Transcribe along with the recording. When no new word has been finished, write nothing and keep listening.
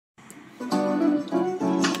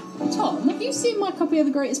you seen my copy of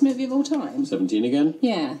the greatest movie of all time? 17 again?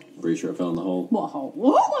 Yeah. Pretty sure it fell in the hole. What hole?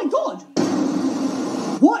 Oh my god!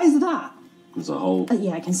 What is that? There's a hole.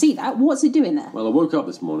 Yeah, I can see that. What's it doing there? Well, I woke up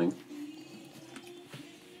this morning.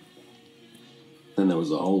 Then there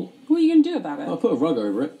was a hole. What are you going to do about it? I put a rug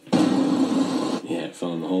over it. Yeah, it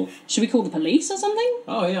fell in the hole. Should we call the police or something?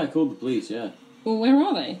 Oh, yeah, I called the police, yeah. Well, where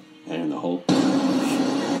are they? In the hole.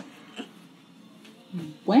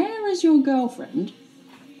 Where is your girlfriend?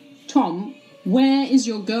 Tom, where is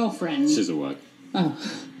your girlfriend? Scissor work. Oh.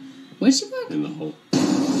 Where's she work? In the hole.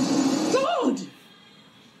 God!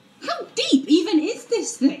 How deep even is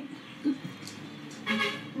this thing?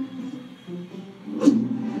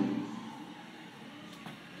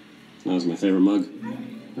 That was my favourite mug.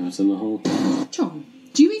 And it's in the hole. Tom,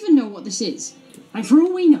 do you even know what this is? Like, for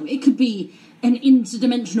all we know, it could be an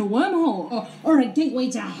interdimensional wormhole, or a gateway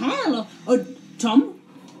to hell, or Tom?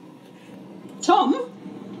 Tom?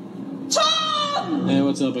 Tom! Hey,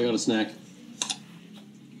 what's up? I got a snack.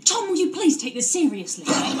 Tom, will you please take this seriously?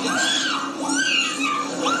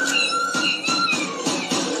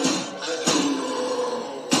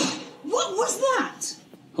 What was that?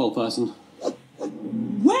 Hole person.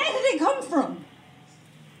 Where did it come from?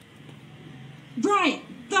 Right,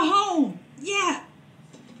 the hole. Yeah.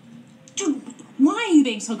 Dude, why are you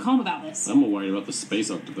being so calm about this? I'm more worried about the space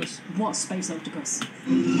octopus. What space octopus?